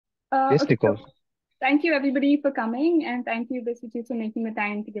Yes, Okay, so Nicole. thank you everybody for coming, and thank you, Biswajit, for making the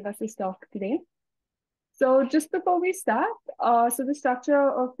time to give us this talk today. So just before we start, so the structure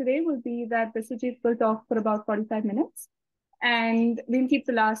of today will be that Biswajit will talk for about 45 minutes, and we'll keep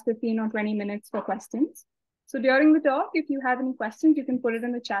the last 15 or 20 minutes for questions. So during the talk, if you have any questions, you can put it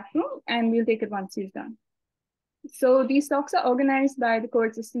in the chat room, and we'll take it once he's done. So these talks are organized by the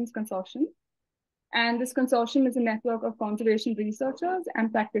Coexistence Consortium. And this consortium is a network of conservation researchers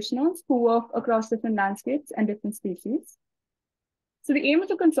and practitioners who work across different landscapes and different species. So the aim of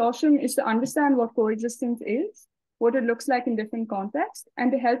the consortium is to understand what coexistence is, what it looks like in different contexts,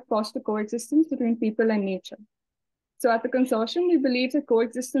 and to help foster coexistence between people and nature. So at the consortium, we believe that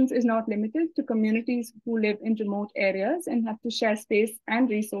coexistence is not limited to communities who live in remote areas and have to share space and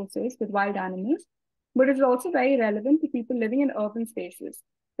resources with wild animals, but it is also very relevant to people living in urban spaces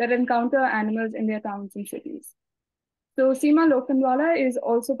that encounter animals in their towns and cities. So Seema Lokhandwala is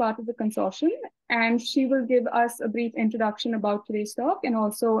also part of the consortium, and she will give us a brief introduction about today's talk and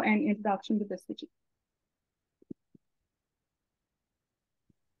also an introduction to Biswajit.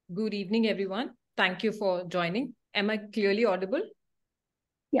 Good evening, everyone. Thank you for joining. Am I clearly audible?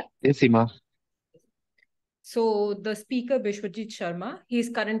 Yeah. Yes, Seema. So the speaker, Biswajit Sarmah, he is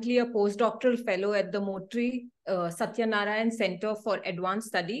currently a postdoctoral fellow at the Moturi Satyanarayana Center for Advanced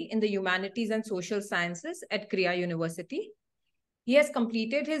Study in the Humanities and Social Sciences at Krea University. He has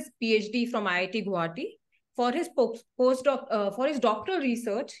completed his PhD from IIT Guwahati. For his doctoral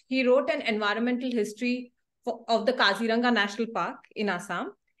research, he wrote an environmental history of the Kaziranga National Park in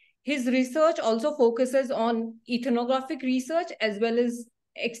Assam. His research also focuses on ethnographic research as well as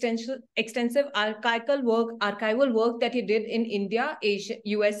extensive archival work that he did in India, Asia,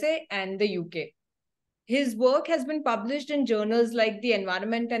 USA, and the UK. His work has been published in journals like The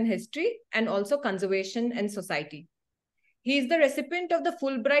Environment and History and also Conservation and Society. He is the recipient of the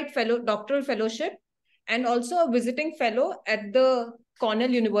Fulbright Doctoral Fellowship and also a visiting fellow at the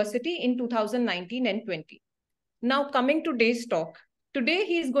Cornell University in 2019 and 20. Now coming to today's talk. Today,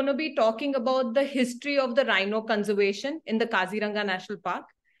 he is going to be talking about the history of the rhino conservation in the Kaziranga National Park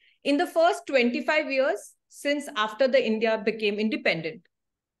in the first 25 years since after the India became independent.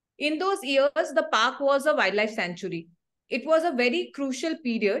 In those years, the park was a wildlife sanctuary. It was a very crucial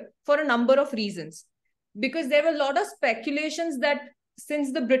period for a number of reasons, because there were a lot of speculations that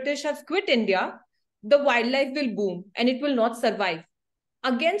since the British have quit India, the wildlife will boom and it will not survive.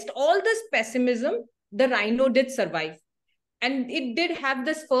 Against all this pessimism, the rhino did survive. And it did have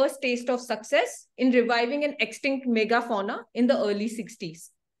this first taste of success in reviving an extinct megafauna in the early 60s.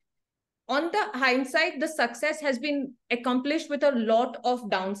 On the hindsight, the success has been accomplished with a lot of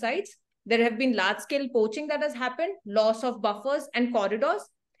downsides. There have been large-scale poaching that has happened, loss of buffers and corridors,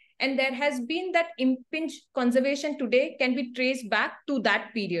 and there has been that impinged conservation today can be traced back to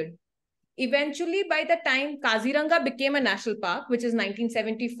that period. Eventually, by the time Kaziranga became a national park, which is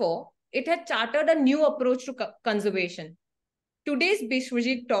 1974, it had chartered a new approach to conservation. Today's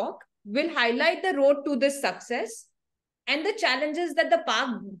Biswajit talk will highlight the road to this success and the challenges that the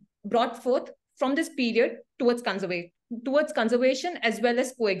park brought forth from this period towards conservation as well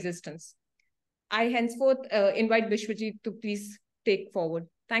as coexistence. I henceforth invite Biswajit to please take forward.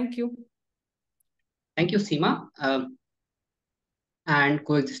 Thank you. Thank you, Seema. And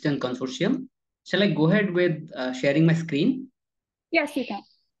Coexistence Consortium. Shall I go ahead with sharing my screen? Yes, you can.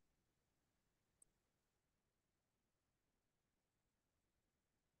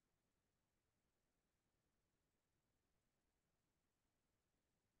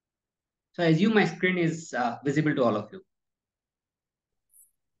 So I assume my screen is visible to all of you.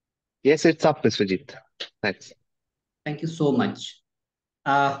 Yes, it's up, Biswajit. Thanks. Thank you so much.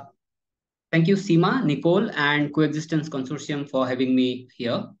 Thank you, Seema, Nicole, and Coexistence Consortium for having me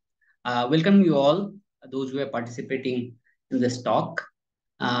here. Welcome you all, those who are participating in this talk.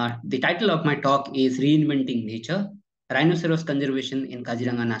 The title of my talk is Reinventing Nature, Rhinoceros Conservation in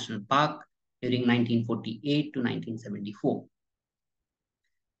Kaziranga National Park during 1948 to 1974.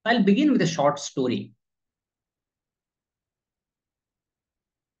 I'll begin with a short story.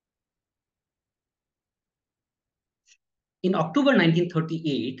 In October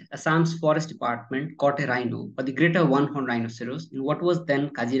 1938, Assam's Forest Department caught a rhino, or the greater one-horned rhinoceros, in what was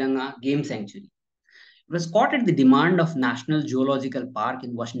then Kaziranga Game Sanctuary. It was caught at the demand of National Zoological Park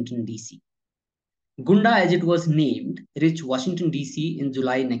in Washington, D.C. Gunda, as it was named, reached Washington, D.C. in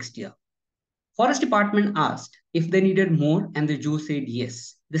July next year. Forest Department asked if they needed more, and the zoo said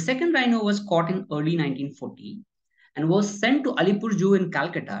yes. The second rhino was caught in early 1940 and was sent to Alipur Zoo in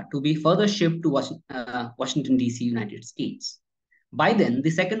Calcutta to be further shipped to Washington, D.C., United States. By then, the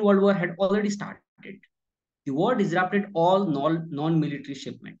Second World War had already started. The war disrupted all non-military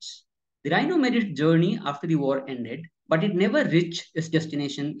shipments. The Rhino made its journey after the war ended, but it never reached its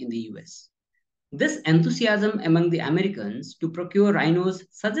destination in the US. This enthusiasm among the Americans to procure rhinos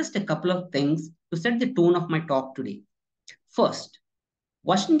suggests a couple of things to set the tone of my talk today. First,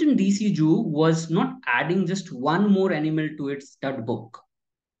 Washington DC Zoo was not adding just one more animal to its stud book.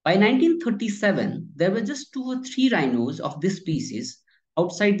 By 1937, there were just 2 or 3 rhinos of this species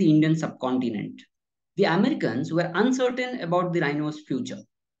outside the Indian subcontinent. The Americans were uncertain about the rhino's future.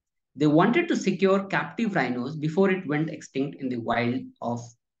 They wanted to secure captive rhinos before it went extinct in the wild of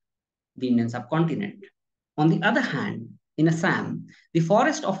the Indian subcontinent. On the other hand, in Assam, the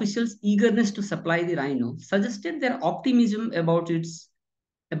forest officials' eagerness to supply the rhino suggested their optimism about its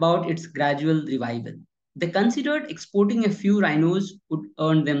gradual revival. They considered exporting a few rhinos would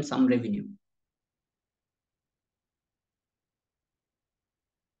earn them some revenue.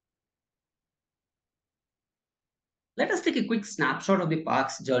 Let us take a quick snapshot of the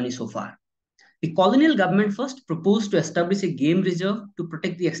park's journey so far. The colonial government first proposed to establish a game reserve to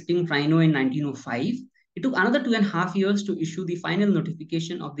protect the extinct rhino in 1905. It took another 2.5 years to issue the final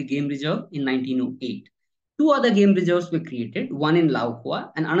notification of the game reserve in 1908. 2 other game reserves were created, one in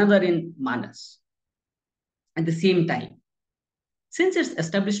Laukhua and another in Manas. At the same time, since its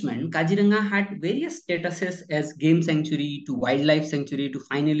establishment, Kaziranga had various statuses as game sanctuary to wildlife sanctuary to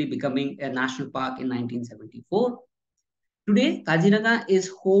finally becoming a national park in 1974. Today, Kaziranga is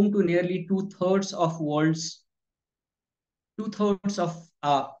home to nearly two-thirds of world's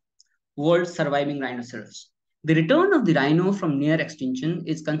surviving rhinoceros. The return of the rhino from near extinction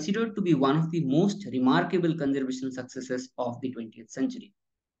is considered to be one of the most remarkable conservation successes of the 20th century.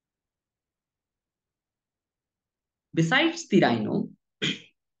 Besides, the rhino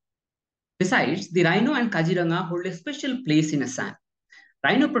and Kaziranga hold a special place in Assam.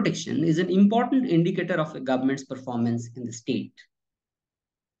 Rhino protection is an important indicator of a government's performance in the state.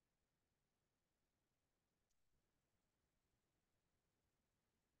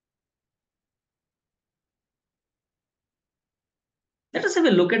 Let us have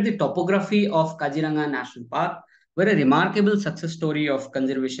a look at the topography of Kaziranga National Park, where a remarkable success story of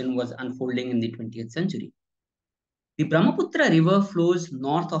conservation was unfolding in the 20th century. The Brahmaputra River flows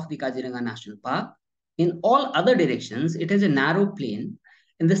north of the Kaziranga National Park. In all other directions, it has a narrow plain.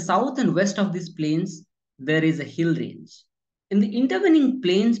 In the south and west of these plains, there is a hill range. In the intervening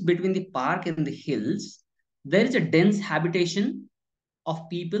plains between the park and the hills, there is a dense habitation of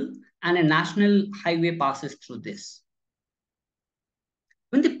people and a national highway passes through this.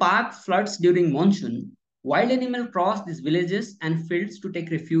 When the park floods during monsoon, wild animals cross these villages and fields to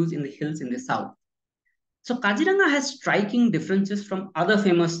take refuge in the hills in the south. So Kaziranga has striking differences from other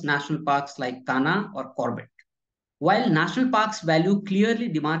famous national parks like Kana or Corbett. While national parks value clearly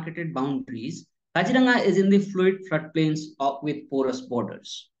demarcated boundaries, Kaziranga is in the fluid floodplains with porous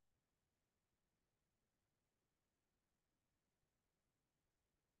borders.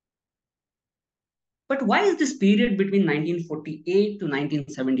 But why is this period between 1948 to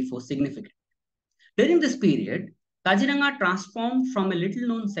 1974 significant? During this period, Kaziranga transformed from a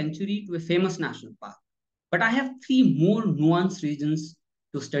little-known sanctuary to a famous national park. But I have 3 more nuanced reasons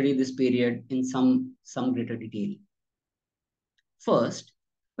to study this period in some greater detail. First,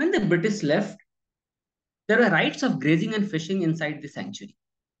 when the British left, there were rights of grazing and fishing inside the sanctuary.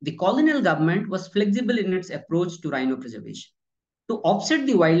 The colonial government was flexible in its approach to rhino preservation. To offset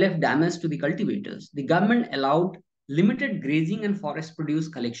the wildlife damage to the cultivators, the government allowed limited grazing and forest produce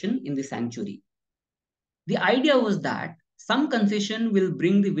collection in the sanctuary. The idea was that some concession will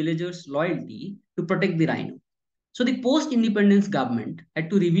bring the villagers' loyalty to protect the rhino. So the post-independence government had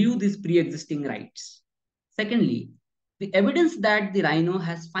to review these pre-existing rights. Secondly, the evidence that the rhino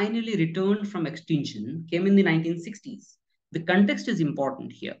has finally returned from extinction came in the 1960s. The context is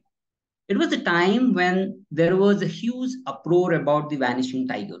important here. It was the time when there was a huge uproar about the vanishing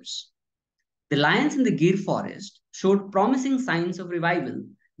tigers. The lions in the Gir forest showed promising signs of revival,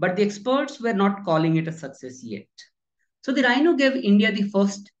 but the experts were not calling it a success yet. So the rhino gave India the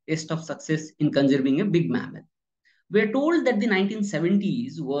first taste of success in conserving a big mammal. We are told that the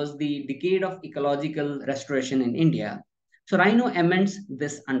 1970s was the decade of ecological restoration in India. So rhino amends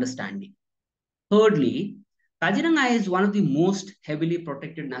this understanding. Thirdly, Kaziranga is one of the most heavily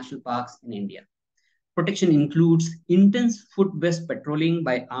protected national parks in India. Protection includes intense foot-based patrolling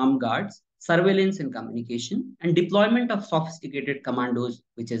by armed guards, surveillance and communication, and deployment of sophisticated commandos,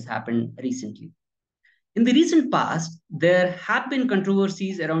 which has happened recently. In the recent past, there have been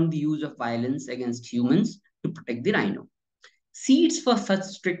controversies around the use of violence against humans to protect the rhino. Seeds for such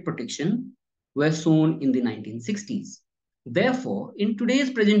strict protection were sown in the 1960s. Therefore, in today's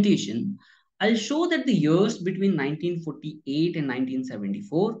presentation, I'll show that the years between 1948 and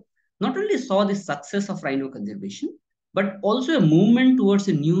 1974 not only saw the success of rhino conservation, but also a movement towards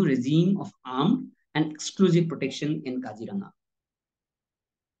a new regime of armed and exclusive protection in Kaziranga.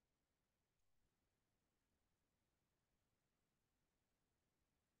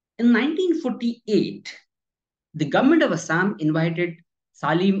 In 1948, the government of Assam invited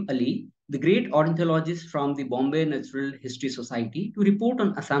Salim Ali, the great ornithologist from the Bombay Natural History Society, to report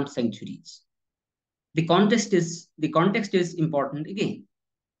on Assam sanctuaries. The context is important again.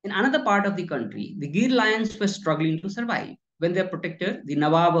 In another part of the country, the Gir lions were struggling to survive when their protector, the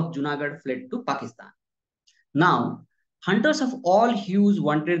Nawab of Junagadh, fled to Pakistan. Now, hunters of all hues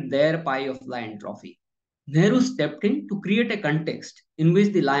wanted their pie of lion trophy. Nehru stepped in to create a context in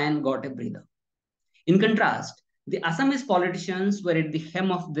which the lion got a breather. In contrast, the Assamese politicians were at the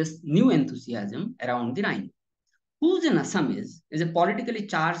helm of this new enthusiasm around the rhino. Who's an Assamese is a politically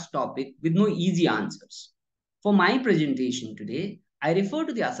charged topic with no easy answers. For my presentation today, I refer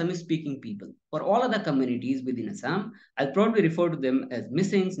to the Assamese-speaking people. For all other communities within Assam, I'll probably refer to them as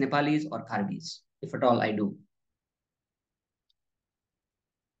Misings, Nepalis, or Karbis, if at all I do.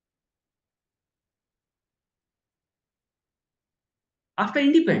 After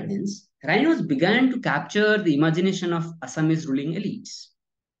independence, rhinos began to capture the imagination of Assamese ruling elites.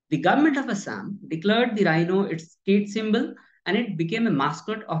 The government of Assam declared the rhino its state symbol, and it became a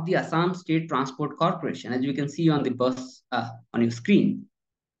mascot of the Assam State Transport Corporation, as you can see on the bus on your screen.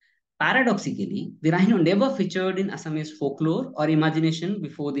 Paradoxically, the rhino never featured in Assamese folklore or imagination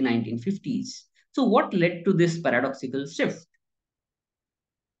before the 1950s. So what led to this paradoxical shift?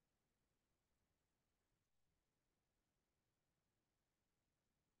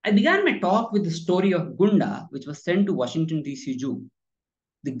 I began my talk with the story of Gunda, which was sent to Washington, D.C. Zoo.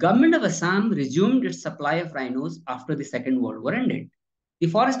 The government of Assam resumed its supply of rhinos after the Second World War ended. The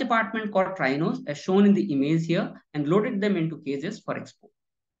Forest Department caught rhinos, as shown in the image here, and loaded them into cages for export.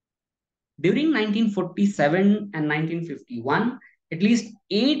 During 1947 and 1951, at least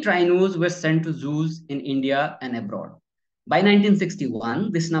 8 rhinos were sent to zoos in India and abroad. By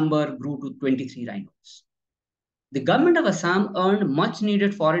 1961, this number grew to 23 rhinos. The government of Assam earned much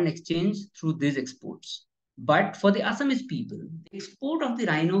needed foreign exchange through these exports. But for the Assamese people, the export of the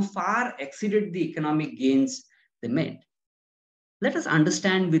rhino far exceeded the economic gains they made. Let us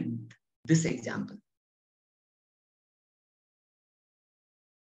understand with this example.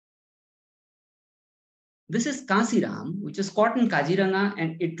 This is Kasiram, which is caught in Kaziranga,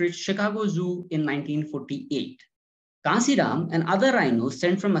 and it reached Chicago Zoo in 1948. Kasiram and other rhinos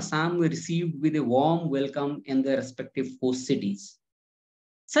sent from Assam were received with a warm welcome in their respective host cities.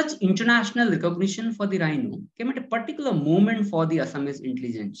 Such international recognition for the rhino came at a particular moment for the Assamese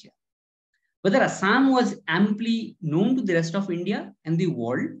intelligentsia. Whether Assam was amply known to the rest of India and the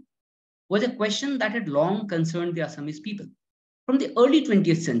world was a question that had long concerned the Assamese people. From the early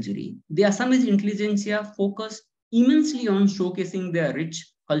 20th century, the Assamese intelligentsia focused immensely on showcasing their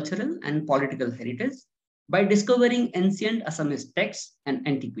rich cultural and political heritage by discovering ancient Assamese texts and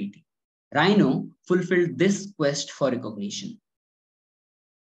antiquity. Rhino fulfilled this quest for recognition.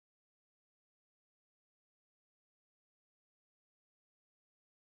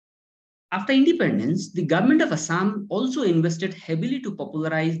 After independence, the government of Assam also invested heavily to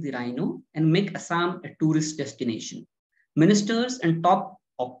popularize the rhino and make Assam a tourist destination. Ministers and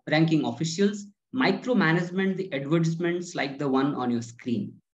top-ranking officials micromanagement the advertisements like the one on your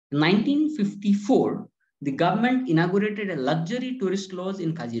screen. In 1954, the government inaugurated a luxury tourist lodge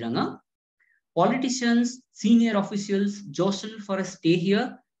in Kaziranga. Politicians, senior officials jostled for a stay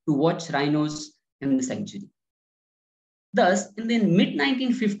here to watch rhinos in the sanctuary. Thus, in the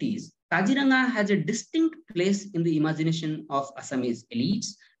mid-1950s, Kaziranga has a distinct place in the imagination of Assamese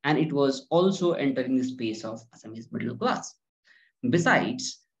elites, and it was also entering the space of Assamese middle class.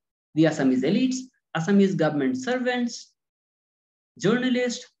 Besides the Assamese elites, Assamese government servants,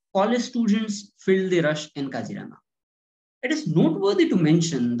 journalists, college students filled the rush in Kaziranga. It is noteworthy to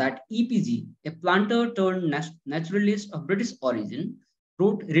mention that EPG, a planter turned naturalist of British origin,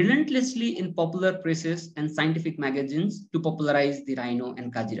 wrote relentlessly in popular presses and scientific magazines to popularize the rhino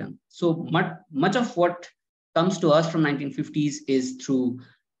and Kaziranga. So much of what comes to us from 1950s is through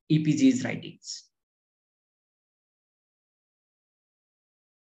EPG's writings.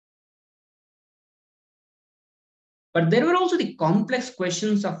 But there were also the complex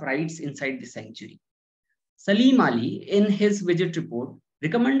questions of rights inside the sanctuary. Salim Ali, in his visit report,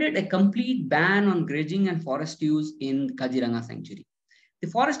 recommended a complete ban on grazing and forest use in Kaziranga sanctuary. The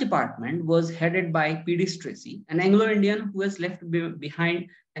Forest Department was headed by P.D. Tracy, an Anglo-Indian who has left behind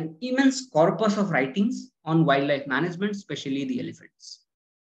an immense corpus of writings on wildlife management, especially the elephants.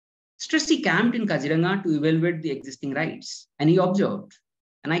 Stressy camped in Kaziranga to evaluate the existing rights, and he observed,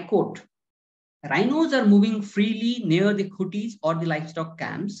 and I quote, "Rhinos are moving freely near the khutis or the livestock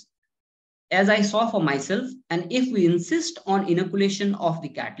camps, as I saw for myself, and if we insist on inoculation of the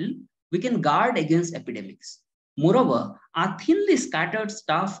cattle, we can guard against epidemics. Moreover, our thinly scattered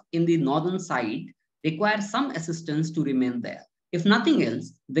staff in the northern side require some assistance to remain there. If nothing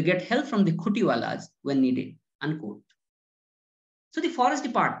else, they get help from the khutiwalas when needed," unquote. So the forest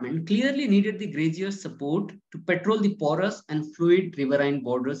department clearly needed the graziers' support to patrol the porous and fluid riverine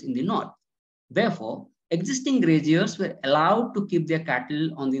borders in the north. Therefore, existing graziers were allowed to keep their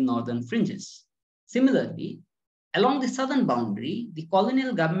cattle on the northern fringes. Similarly, along the southern boundary, the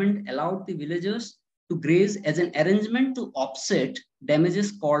colonial government allowed the villagers to graze as an arrangement to offset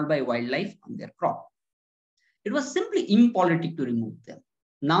damages caused by wildlife on their crop. It was simply impolitic to remove them.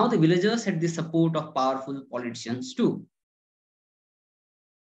 Now the villagers had the support of powerful politicians too.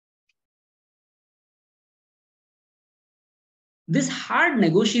 These hard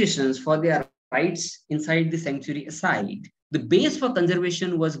negotiations for their rights inside the sanctuary aside, the base for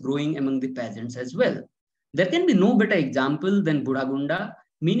conservation was growing among the peasants as well. There can be no better example than Budhagunda,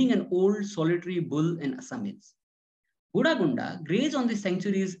 meaning an old solitary bull in Assamese. Budhagunda grazed on the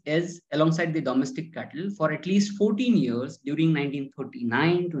sanctuary's edge alongside the domestic cattle for at least 14 years during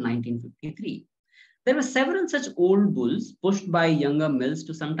 1939 to 1953. There were several such old bulls pushed by younger males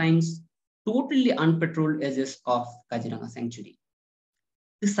to sometimes totally unpatrolled edges of Kaziranga sanctuary.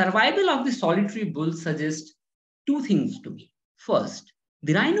 The survival of the solitary bull suggests two things to me. First,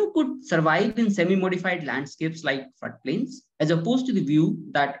 the rhino could survive in semi-modified landscapes like floodplains, as opposed to the view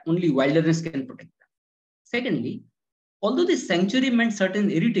that only wilderness can protect them. Secondly, although the sanctuary meant certain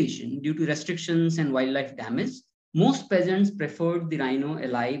irritation due to restrictions and wildlife damage, most peasants preferred the rhino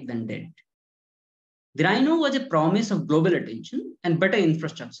alive than dead. The rhino was a promise of global attention and better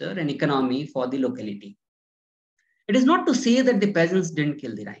infrastructure and economy for the locality. It is not to say that the peasants didn't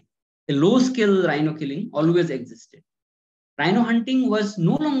kill the rhino. A low-scale rhino killing always existed. Rhino hunting was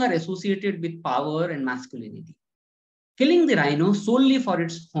no longer associated with power and masculinity. Killing the rhino solely for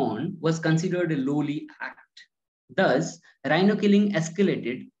its horn was considered a lowly act. Thus, rhino killing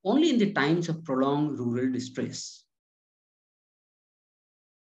escalated only in the times of prolonged rural distress.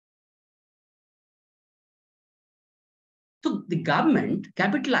 So the government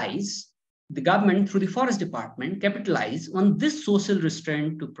through the forest department capitalized on this social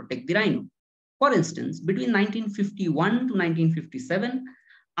restraint to protect the rhino. For instance, between 1951 to 1957,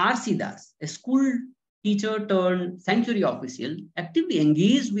 R.C. Das, a school teacher turned sanctuary official, actively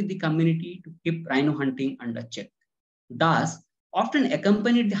engaged with the community to keep rhino hunting under check. Das often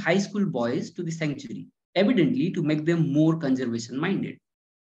accompanied the high school boys to the sanctuary, evidently to make them more conservation-minded.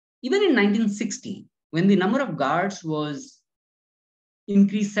 Even in 1960, when the number of guards was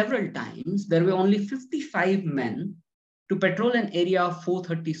increased several times, there were only 55 men to patrol an area of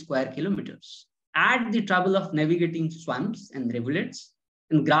 430 square kilometers. Add the trouble of navigating swamps and rivulets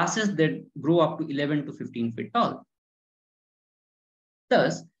and grasses that grow up to 11 to 15 feet tall.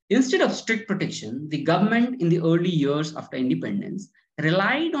 Thus, instead of strict protection, the government in the early years after independence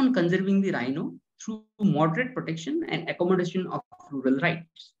relied on conserving the rhino through moderate protection and accommodation of rural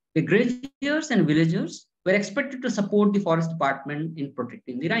rights. The graziers and villagers were expected to support the forest department in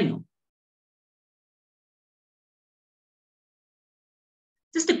protecting the rhino.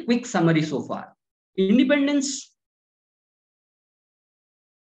 Just a quick summary so far. Independence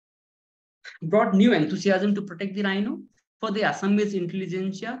brought new enthusiasm to protect the rhino. For the Assamese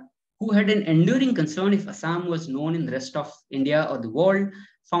intelligentsia, who had an enduring concern if Assam was known in the rest of India or the world,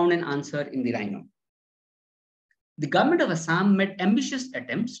 found an answer in the rhino. The government of Assam made ambitious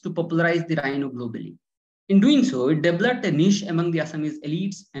attempts to popularize the rhino globally. In doing so, it developed a niche among the Assamese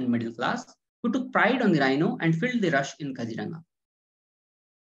elites and middle class, who took pride on the rhino and filled the rush in Kaziranga.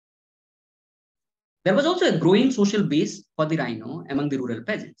 There was also a growing social base for the rhino among the rural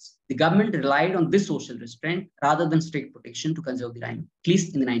peasants. The government relied on this social restraint rather than strict protection to conserve the rhino, at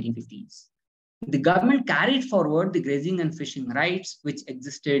least in the 1950s. The government carried forward the grazing and fishing rights, which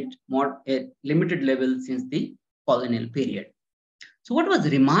existed more at limited level since the colonial period. So what was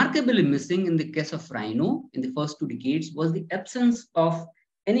remarkably missing in the case of rhino in the first 2 decades was the absence of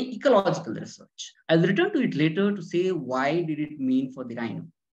any ecological research. I'll return to it later to say why did it mean for the rhino.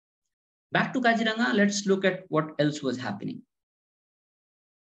 Back to Kaziranga, let's look at what else was happening.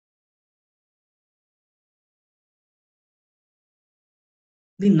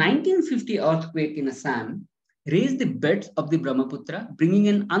 The 1950 earthquake in Assam raised the beds of the Brahmaputra, bringing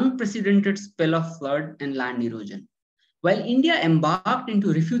an unprecedented spell of flood and land erosion. While India embarked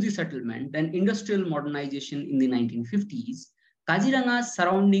into refugee settlement and industrial modernization in the 1950s, Kaziranga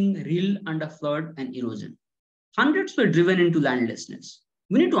surrounding rill under flood and erosion. Hundreds were driven into landlessness.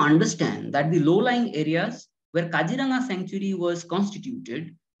 We need to understand that the low-lying areas where Kaziranga Sanctuary was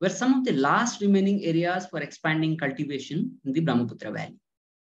constituted were some of the last remaining areas for expanding cultivation in the Brahmaputra Valley.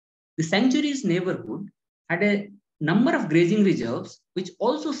 The sanctuary's neighborhood had a number of grazing reserves, which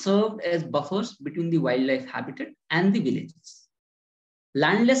also served as buffers between the wildlife habitat and the villages.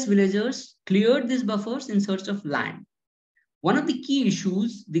 Landless villagers cleared these buffers in search of land. One of the key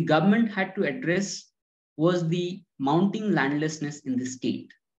issues the government had to address was the mounting landlessness in the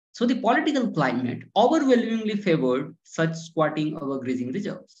state. So the political climate overwhelmingly favored such squatting over grazing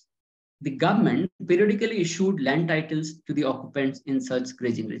reserves. The government periodically issued land titles to the occupants in such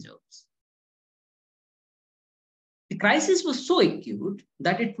grazing reserves. The crisis was so acute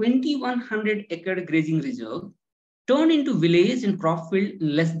that a 2,100-acre grazing reserve turned into village and crop field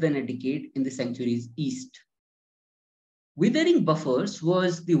in less than a decade in the sanctuary's east. Withering buffers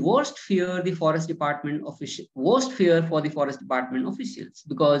was the worst fear for the Forest Department officials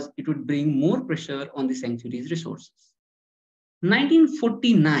because it would bring more pressure on the sanctuary's resources. In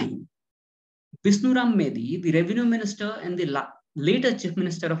 1949, Bisnuram Medi, the revenue minister and the later chief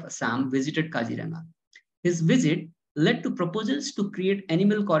minister of Assam, visited Kaziranga. His visit led to proposals to create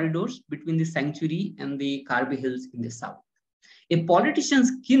animal corridors between the sanctuary and the Karbi Hills in the south. A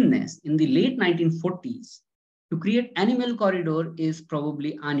politician's keenness in the late 1940s to create animal corridor is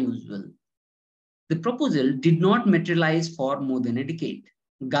probably unusual. The proposal did not materialize for more than a decade.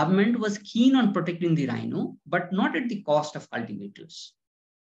 Government was keen on protecting the rhino, but not at the cost of cultivators.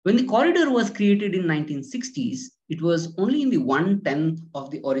 When the corridor was created in 1960s, it was only in the 1/10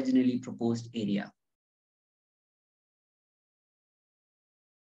 of the originally proposed area.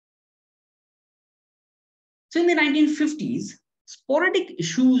 So in the 1950s, sporadic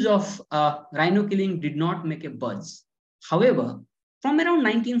issues of rhino killing did not make a buzz. However, from around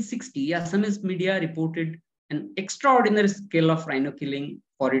 1960, Assamese media reported an extraordinary scale of rhino killing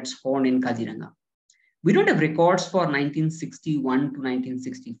for its horn in Kaziranga. We don't have records for 1961 to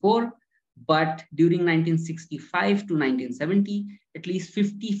 1964, but during 1965 to 1970, at least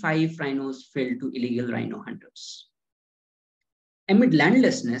 55 rhinos fell to illegal rhino hunters. Amid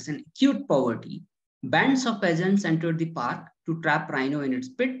landlessness and acute poverty, bands of peasants entered the park to trap rhino in its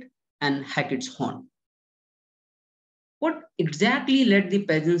pit and hack its horn. What exactly led the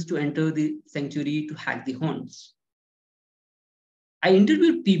peasants to enter the sanctuary to hack the horns? I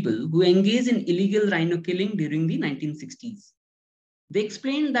interviewed people who engaged in illegal rhino killing during the 1960s. They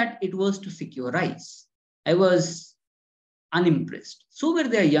explained that it was to secure rice. I was unimpressed. So were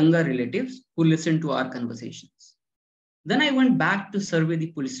their younger relatives who listened to our conversations. Then I went back to survey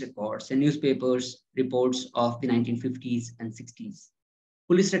the police records and newspapers reports of the 1950s and 60s.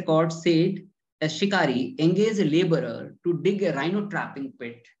 Police records said a shikari engaged a laborer to dig a rhino trapping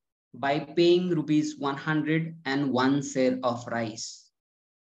pit by paying rupees 100 and 1 seer of rice.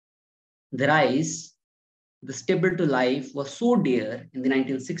 The rice, the staple to life, was so dear in the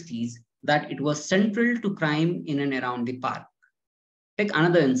 1960s that it was central to crime in and around the park. Take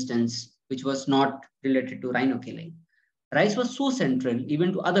another instance, which was not related to rhino killing. Rice was so central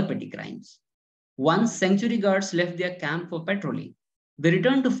even to other petty crimes. Once sanctuary guards left their camp for patrolling, they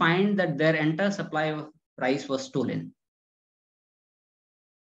returned to find that their entire supply of rice was stolen.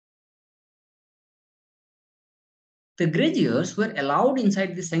 The graziers were allowed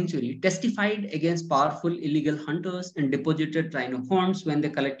inside the sanctuary, testified against powerful illegal hunters, and deposited rhino horns when they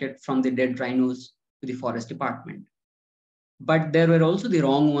collected from the dead rhinos to the forest department. But there were also the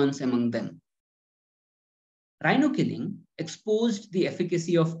wrong ones among them. Rhino killing exposed the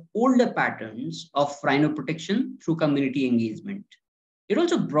efficacy of older patterns of rhino protection through community engagement. It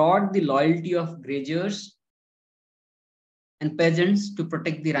also brought the loyalty of graziers and peasants to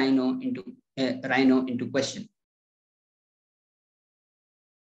protect the rhino into question.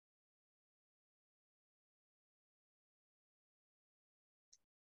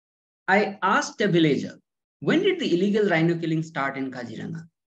 I asked a villager, when did the illegal rhino killing start in Kaziranga?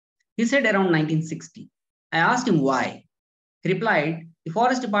 He said around 1960. I asked him why. He replied, the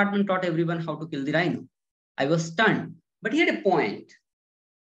forest department taught everyone how to kill the rhino. I was stunned, but he had a point.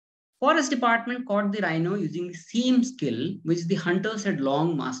 Forest department caught the rhino using the same skill which the hunters had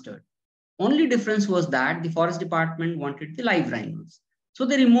long mastered. Only difference was that the forest department wanted the live rhinos. So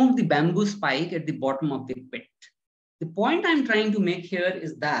they removed the bamboo spike at the bottom of the pit. The point I'm trying to make here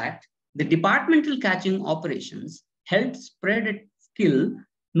is that the departmental catching operations helped spread a skill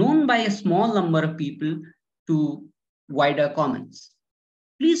known by a small number of people to wider commons.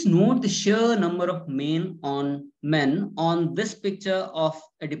 Please note the sheer number of men on this picture of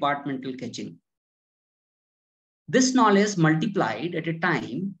a departmental catching. This knowledge multiplied at a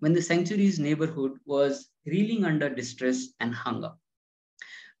time when the sanctuary's neighborhood was reeling under distress and hunger.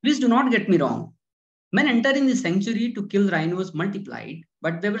 Please do not get me wrong. Men entering the sanctuary to kill rhinos multiplied,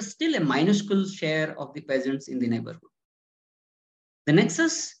 but there was still a minuscule share of the peasants in the neighborhood. The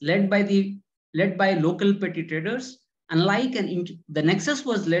nexus led by local petty traders, unlike the nexus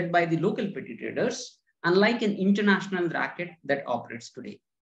was led by the local petty traders, unlike an international racket that operates today.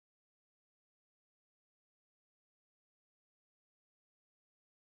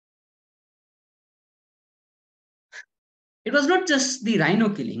 It was not just the rhino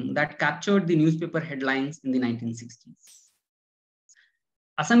killing that captured the newspaper headlines in the 1960s.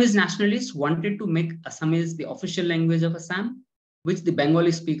 Assamese nationalists wanted to make Assamese the official language of Assam, which the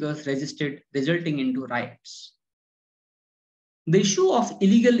Bengali speakers resisted, resulting into riots. The issue of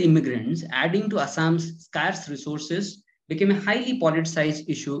illegal immigrants adding to Assam's scarce resources became a highly politicized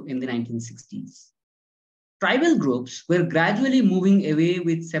issue in the 1960s. Tribal groups were gradually moving away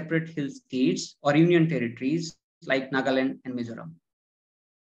with separate hill states or union territories like Nagaland and Mizoram.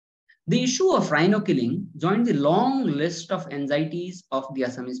 The issue of rhino killing joined the long list of anxieties of the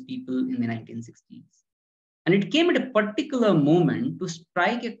Assamese people in the 1960s. And it came at a particular moment to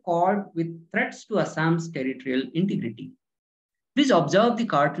strike a chord with threats to Assam's territorial integrity. Please observe the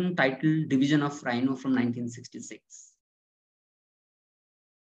cartoon titled Division of Rhino from 1966.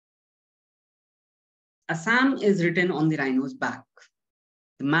 Assam is written on the rhino's back.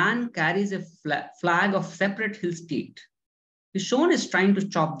 The man carries a flag of separate hill state. The shown is trying to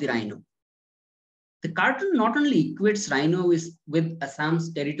chop the rhino. The cartoon not only equates rhino with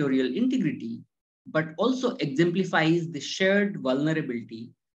Assam's territorial integrity, but also exemplifies the shared vulnerability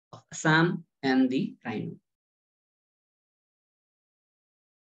of Assam and the rhino.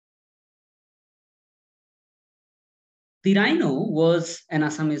 The rhino was an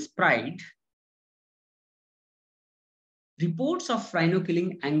Assamese pride. Reports of rhino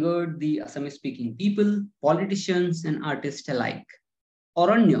killing angered the Assamese-speaking people, politicians, and artists alike.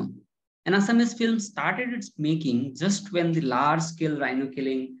 Oranyo, an Assamese film, started its making just when the large-scale rhino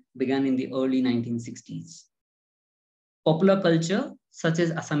killing began in the early 1960s. Popular culture, such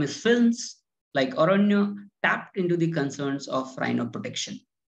as Assamese films like Oranyo, tapped into the concerns of rhino protection.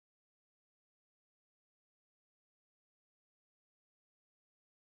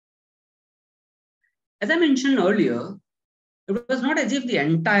 As I mentioned earlier, it was not as if the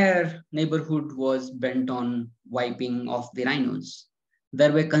entire neighborhood was bent on wiping off the rhinos.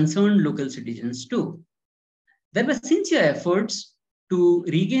 There were concerned local citizens too. There were sincere efforts to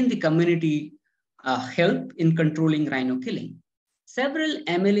regain the community help in controlling rhino killing. Several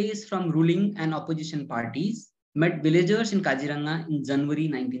MLAs from ruling and opposition parties met villagers in Kaziranga in January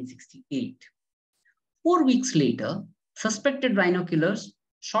 1968. 4 weeks later, suspected rhino killers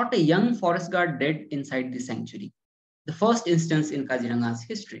shot a young forest guard dead inside the sanctuary, the first instance in Kaziranga's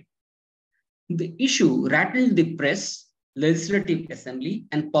history. The issue rattled the press, legislative assembly,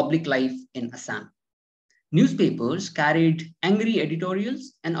 and public life in Assam. Newspapers carried angry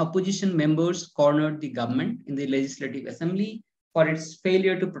editorials, and opposition members cornered the government in the legislative assembly for its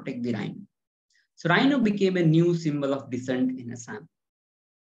failure to protect the rhino. So rhino became a new symbol of dissent in Assam.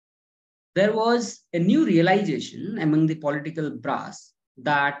 There was a new realization among the political brass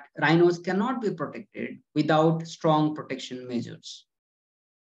that rhinos cannot be protected without strong protection measures.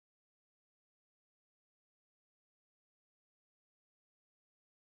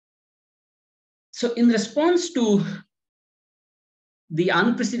 So in response to the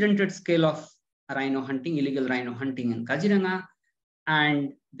unprecedented scale of rhino hunting, illegal rhino hunting in Kaziranga,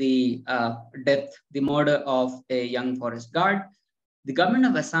 and the murder of a young forest guard, the government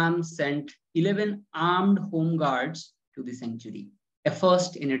of Assam sent 11 armed home guards to the sanctuary, a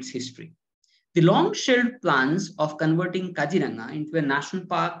first in its history. The long-shelved plans of converting Kaziranga into a national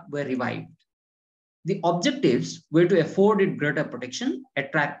park were revived. The objectives were to afford it greater protection,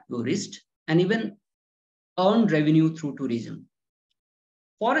 attract tourists, and even earn revenue through tourism.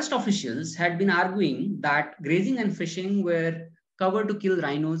 Forest officials had been arguing that grazing and fishing were covered to kill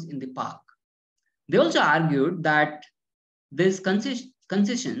rhinos in the park. They also argued that these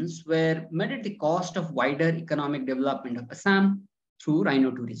concessions were made at the cost of wider economic development of Assam through rhino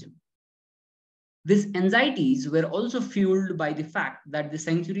tourism. These anxieties were also fueled by the fact that the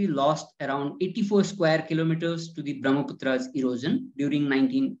sanctuary lost around 84 square kilometers to the Brahmaputra's erosion during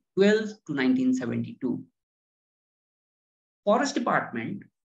 1912 to 1972. Forest Department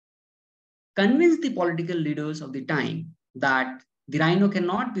convinced the political leaders of the time that the rhino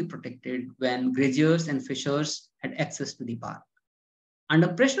cannot be protected when graziers and fishers had access to the park. Under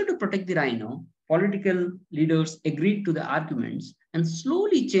pressure to protect the rhino, political leaders agreed to the arguments and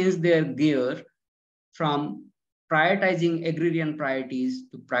slowly changed their gear from prioritizing agrarian priorities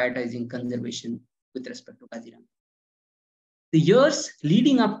to prioritizing conservation with respect to Kaziranga. The years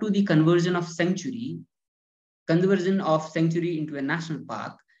leading up to the conversion of sanctuary into a national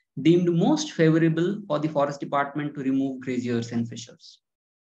park deemed most favorable for the forest department to remove graziers and fishers.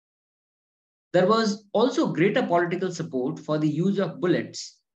 There was also greater political support for the use of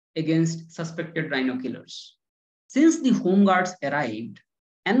bullets against suspected rhino killers. Since the Home Guards arrived,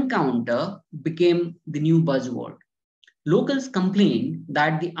 encounter became the new buzzword. Locals complained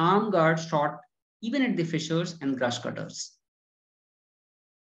that the armed guards shot even at the fishers and grass cutters.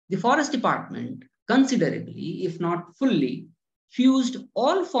 The forest department considerably, if not fully, fused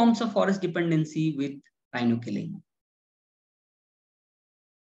all forms of forest dependency with rhino killing.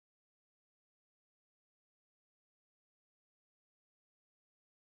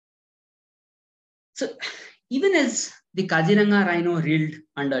 So even as the Kaziranga rhino reeled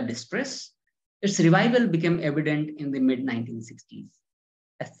under distress, its revival became evident in the mid-1960s.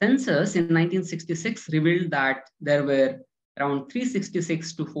 A census in 1966 revealed that there were around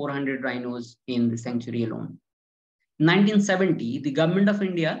 366 to 400 rhinos in the sanctuary alone. In 1970, the Government of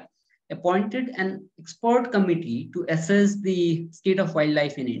India appointed an expert committee to assess the state of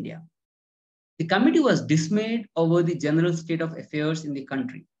wildlife in India. The committee was dismayed over the general state of affairs in the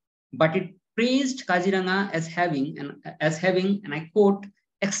country, but it praised Kaziranga as having, and I quote,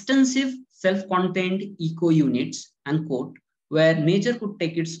 extensive self-contained eco-units, unquote, where nature could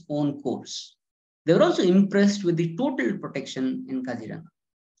take its own course. They were also impressed with the total protection in Kaziranga.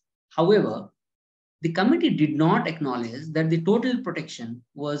 However, the committee did not acknowledge that the total protection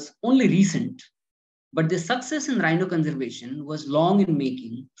was only recent, but the success in rhino conservation was long in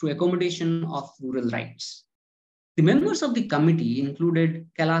making through accommodation of rural rights. The members of the committee included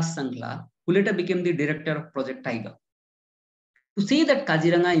Kailash Sankla, who later became the director of Project Tiger. To say that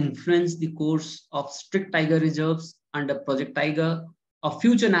Kaziranga influenced the course of strict tiger reserves under Project Tiger or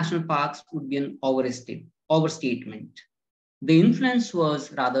future national parks would be an overstatement. The influence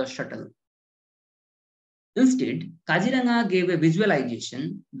was rather subtle. Instead, Kaziranga gave a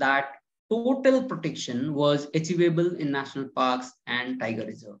visualization that total protection was achievable in national parks and tiger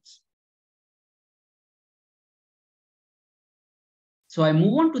reserves. So I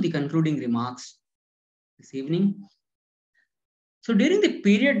move on to the concluding remarks this evening. So during the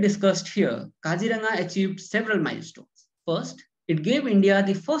period discussed here, Kaziranga achieved several milestones. First, it gave India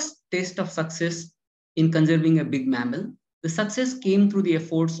the first taste of success in conserving a big mammal. The success came through the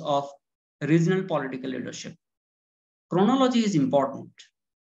efforts of regional political leadership. Chronology is important.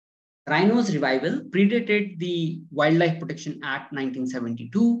 Rhino's revival predated the Wildlife Protection Act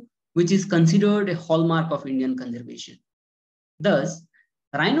 1972, which is considered a hallmark of Indian conservation. Thus,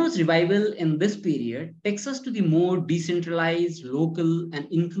 rhino's revival in this period takes us to the more decentralized, local, and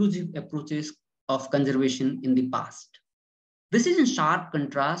inclusive approaches of conservation in the past. This is in sharp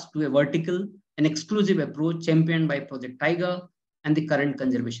contrast to a vertical and exclusive approach championed by Project Tiger and the current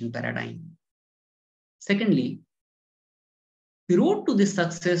conservation paradigm. Secondly, the road to this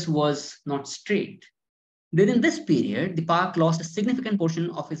success was not straight. During this period, the park lost a significant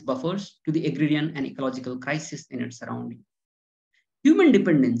portion of its buffers to the agrarian and ecological crisis in its surroundings. Human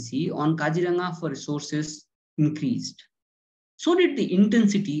dependency on Kaziranga for resources increased. So did the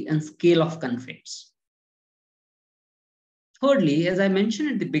intensity and scale of conflicts. Thirdly, as I mentioned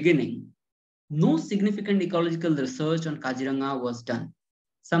at the beginning, no significant ecological research on Kaziranga was done.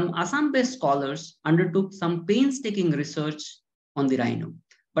 Some Assam-based scholars undertook some painstaking research on the rhino,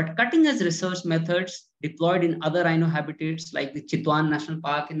 but cutting-edge research methods deployed in other rhino habitats like the Chitwan National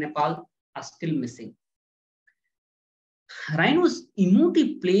Park in Nepal are still missing. Rhino's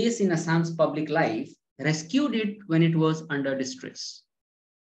emotive place in Assam's public life rescued it when it was under distress.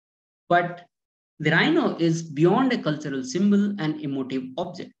 But the rhino is beyond a cultural symbol and emotive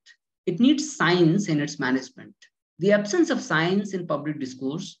object. It needs science in its management. The absence of science in public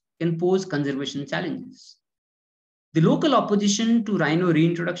discourse can pose conservation challenges. The local opposition to rhino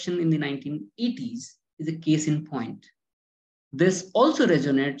reintroduction in the 1980s is a case in point. This also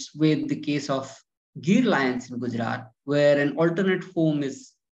resonates with the case of Gir lions in Gujarat, where an alternate home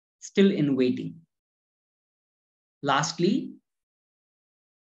is still in waiting. Lastly,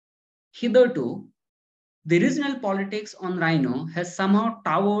 hitherto, the regional politics on rhino has somehow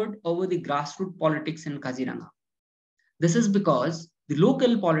towered over the grassroots politics in Kaziranga. This is because the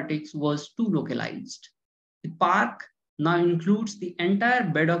local politics was too localized. The park now includes the entire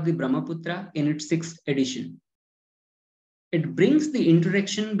bed of the Brahmaputra in its 6th edition. It brings the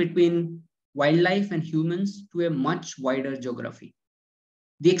interaction between wildlife and humans to a much wider geography.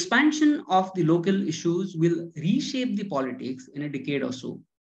 The expansion of the local issues will reshape the politics in a decade or so.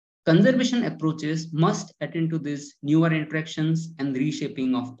 Conservation approaches must attend to these newer interactions and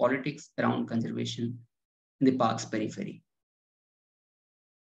reshaping of politics around conservation in the park's periphery.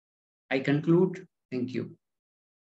 I conclude. Thank you.